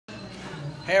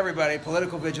Hey everybody,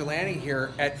 Political Vigilante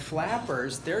here at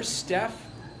Flappers. There's Steph.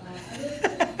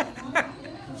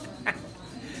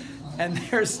 And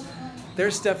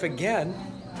there's Steph again,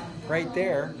 right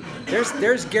there.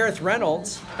 There's Gareth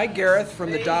Reynolds. Hi Gareth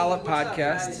from the Dollop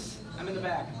podcast. I'm in the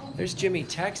back. There's Jimmy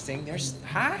texting.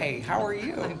 Hi, how are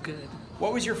you? I'm good.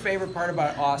 What was your favorite part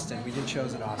about Austin? We did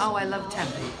shows in Austin. Oh, I love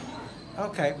Tempe.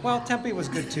 Okay, well Tempe was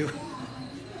good too.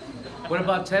 What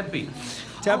about Tempe?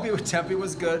 Tempe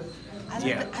was good. I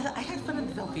had fun in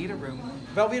the Velveeta room.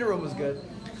 Velveeta room was good.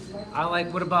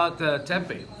 What about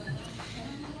Tempe?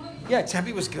 Yeah,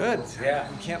 Tempe was good. Yeah.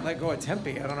 You can't let go of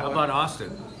Tempe. I don't know. How about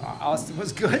Austin? Austin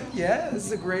was good. Yeah, this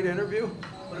is a great interview.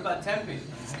 What about Tempe?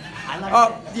 I like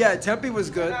it. Yeah, Tempe was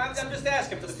good. I'm just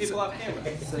asking for the people off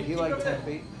camera. So you like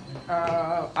Tempe?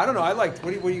 I don't know. I liked.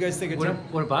 What do you guys think of Tempe?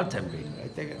 What about Tempe?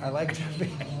 I like Tempe.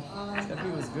 Tempe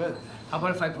was good. How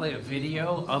about if I play a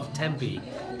video of Tempe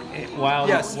while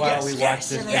we watch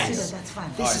this? Yes, that's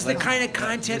fun. This is the kind of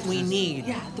content we need.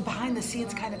 Yeah, the behind the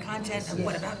scenes kind of content. And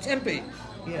what about Tempe?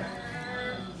 Yeah.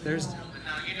 There's. Now,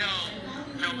 you know,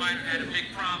 Joe Biden had a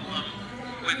big problem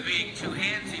with being too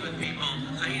handsy with people,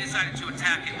 so he decided to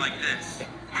attack it like this.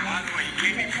 By the way, you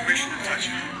gave me permission to touch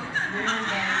it.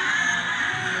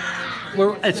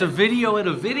 It's a video in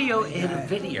a video in a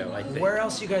video, I think. Where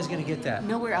else you guys gonna get that?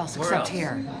 Nowhere else Where except else?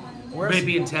 here.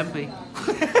 Maybe in Tempe.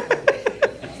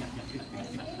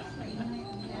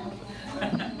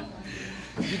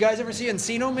 You guys ever see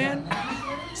Encino Man?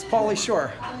 It's Pauly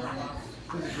Shore.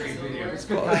 This is a great video. It's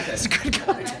It's good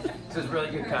content. This is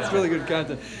really good content. It's really good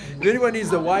content. If anyone needs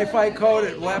the Wi-Fi code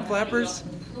at Flappers,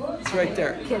 it's right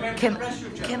there.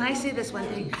 Can I say this one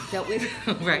thing that we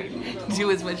right?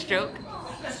 Do as much joke.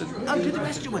 Oh, do the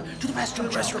restroom one. Do the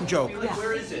restroom joke. Restroom joke. Yeah.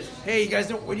 Where is it? Hey, you guys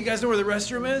know? Do you guys know where the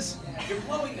restroom is? You're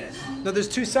blowing this. No, there's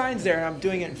two signs there, and I'm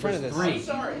doing it in front of this. Three.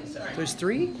 Sorry. There's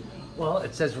three? Well,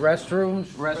 it says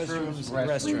restrooms. Wait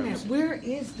a minute. Where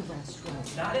is the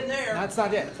restroom? Not in there. That's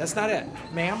not it. That's not it,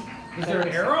 ma'am. Is there an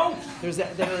arrow? There's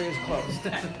that area is closed.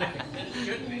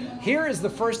 Here is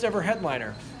the first ever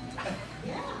headliner.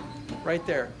 Right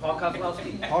there. Paul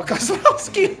Kozlowski. Paul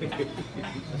Kozlowski.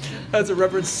 That's a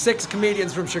reference. 6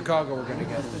 comedians from Chicago we're gonna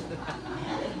get.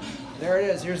 There it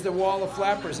is. Here's the wall of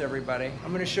Flappers, everybody.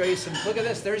 I'm gonna show you some. Look at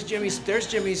this. There's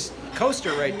Jimmy's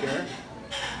coaster right there.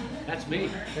 That's me.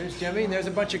 There's Jimmy, and there's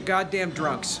a bunch of goddamn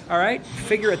drunks. All right,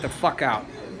 figure it the fuck out.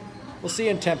 We'll see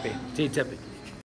you in Tempe. See you, Tempe.